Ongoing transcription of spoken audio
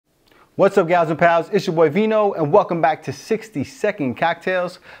What's up, gals and pals? It's your boy Vino, and welcome back to 60-second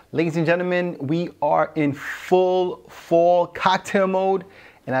cocktails. Ladies and gentlemen, we are in full fall cocktail mode,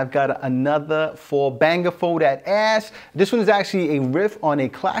 and I've got another fall banger for that ass. This one is actually a riff on a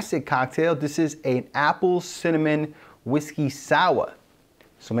classic cocktail. This is an apple cinnamon whiskey sour.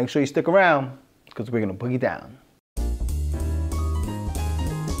 So make sure you stick around, because we're gonna boogie down.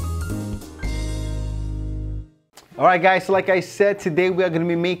 All right, guys, so like I said, today we are gonna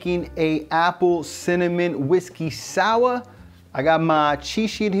be making a apple cinnamon whiskey sour. I got my cheat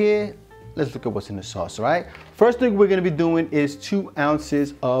sheet here. Let's look at what's in the sauce, all right? First thing we're gonna be doing is 2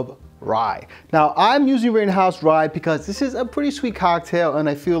 ounces of rye. Now, I'm using Rittenhouse rye because this is a pretty sweet cocktail, and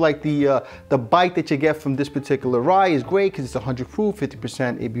I feel like the bite that you get from this particular rye is great because it's 100 proof,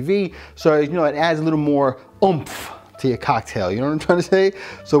 50% ABV. So, you know, it adds a little more oomph to your cocktail, you know what I'm trying to say?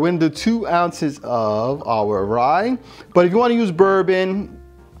 So we're gonna do 2 ounces of our rye. But if you wanna use bourbon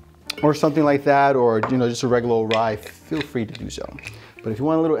or something like that, or you know, just a regular old rye, feel free to do so. But if you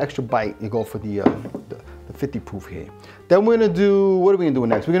want a little extra bite, you go for the 50 proof here. Then we're gonna do, what are we gonna do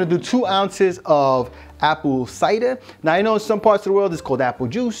next? We're gonna do 2 ounces of apple cider. Now I know in some parts of the world it's called apple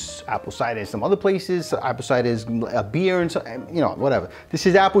juice, apple cider in some other places, apple cider is a beer and so, you know, whatever. This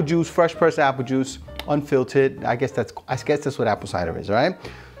is apple juice, fresh pressed apple juice, unfiltered. I guess that's what apple cider is, all right?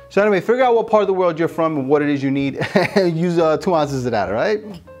 So anyway, figure out what part of the world you're from and what it is you need. Use 2 ounces of that, all right?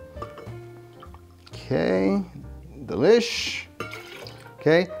 Okay, delish.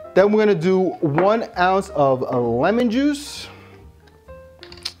 Okay, then we're gonna do 1 ounce of lemon juice.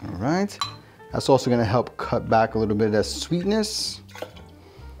 All right, that's also gonna help cut back a little bit of that sweetness.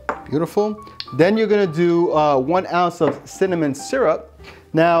 Beautiful. Then you're gonna do 1 ounce of cinnamon syrup.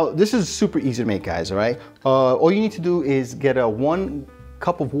 Now, this is super easy to make, guys, all right? All you need to do is get 1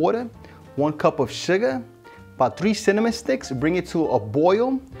 cup of water, 1 cup of sugar, about 3 cinnamon sticks, bring it to a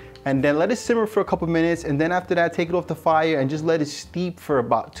boil, and then let it simmer for a couple minutes, and then after that, take it off the fire and just let it steep for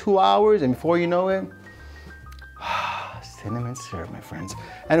about 2 hours, and before you know it, cinnamon syrup, my friends.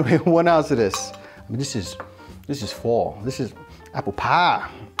 Anyway, 1 ounce of this. I mean, this is fall. This is apple pie,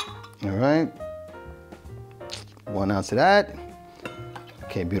 all right? 1 ounce of that.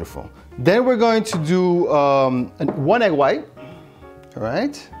 Okay, beautiful. Then we're going to do 1 egg white, all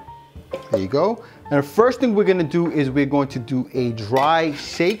right? There you go. And the first thing we're gonna do is we're going to do a dry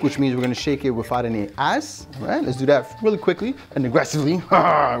shake, which means we're gonna shake it without any ice, all right? Let's do that really quickly and aggressively,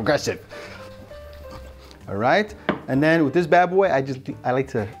 aggressive. All right, and then with this bad boy, I like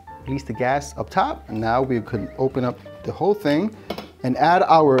to release the gas up top, and now we could open up the whole thing and add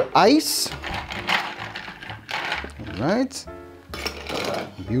our ice, all right?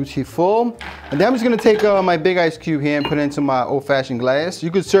 Beautiful. And then I'm just gonna take my big ice cube here and put it into my old-fashioned glass.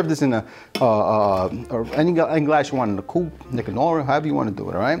 You could serve this in or any glass you want, in a coupe, Nicanora, however you want to do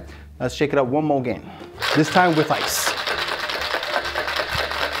it, all right? Let's shake it up one more again. This time with ice.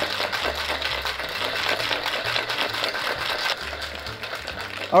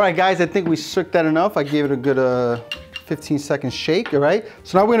 All right, guys, I think we shook that enough. I gave it a good 15-second shake, all right?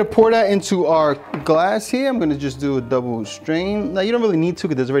 So now we're gonna pour that into our glass here. I'm gonna just do a double strain. Now you don't really need to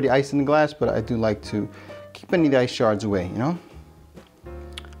because there's already ice in the glass, but I do like to keep any of the ice shards away, you know?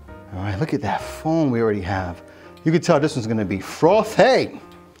 All right, look at that foam we already have. You can tell this one's gonna be frothy.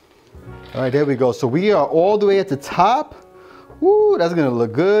 All right, there we go. So we are all the way at the top. Woo, that's gonna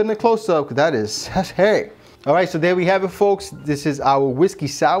look good in the close-up because that's hey. All right, so there we have it, folks. This is our whiskey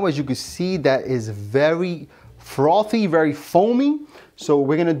sour. As you can see, that is very frothy, very foamy. So what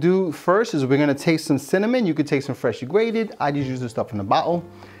we're gonna do first is we're gonna take some cinnamon. You could take some freshly grated. I just use this stuff in the bottle.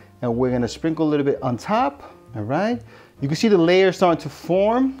 And we're gonna sprinkle a little bit on top, all right? You can see the layers starting to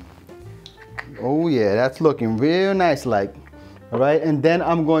form. Oh yeah, that's looking real nice like. All right, and then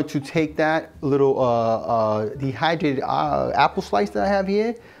I'm going to take that little dehydrated apple slice that I have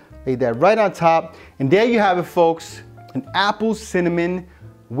here, lay that right on top. And there you have it, folks, an apple cinnamon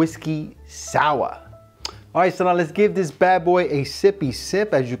whiskey sour. All right, so now let's give this bad boy a sippy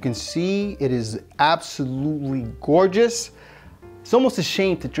sip. As you can see, it is absolutely gorgeous. It's almost a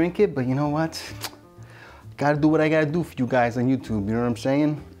shame to drink it, but you know what? Gotta do what I gotta do for you guys on YouTube, you know what I'm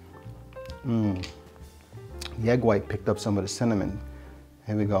saying? The egg white picked up some of the cinnamon.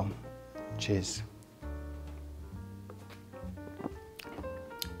 Here we go. Cheers.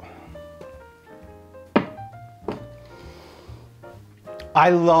 I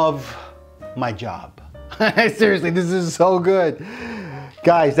love my job. Seriously, this is so good.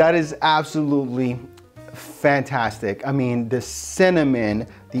 Guys, that is absolutely fantastic. I mean, the cinnamon,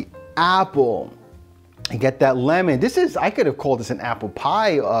 the apple, and get that lemon. This is, I could have called this an apple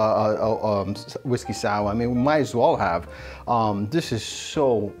pie whiskey sour. I mean, we might as well have. This is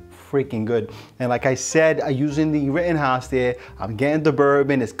so freaking good. And like I said, using the Rittenhouse there, I'm getting the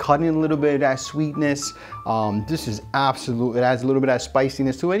bourbon. It's cutting a little bit of that sweetness. This is absolute. It adds a little bit of that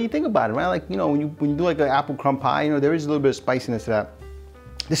spiciness to it. And you think about it, right? Like, you know, when you do like an apple crumb pie, you know, there is a little bit of spiciness to that.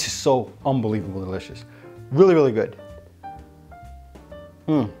 This is so unbelievably delicious. Really, really good.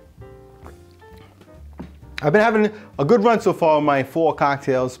 I've been having a good run so far on my 4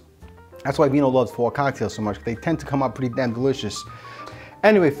 cocktails. That's why Vino loves 4 cocktails so much. They tend to come out pretty damn delicious.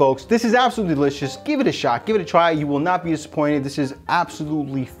 Anyway, folks, this is absolutely delicious. Give it a shot, give it a try. You will not be disappointed. This is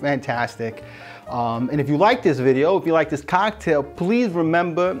absolutely fantastic. And if you like this video, if you like this cocktail, please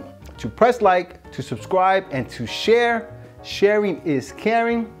remember to press like, to subscribe, and to share. Sharing is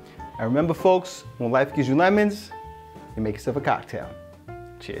caring. And remember, folks, when life gives you lemons, you make yourself a cocktail.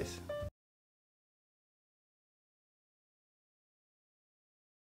 Cheers.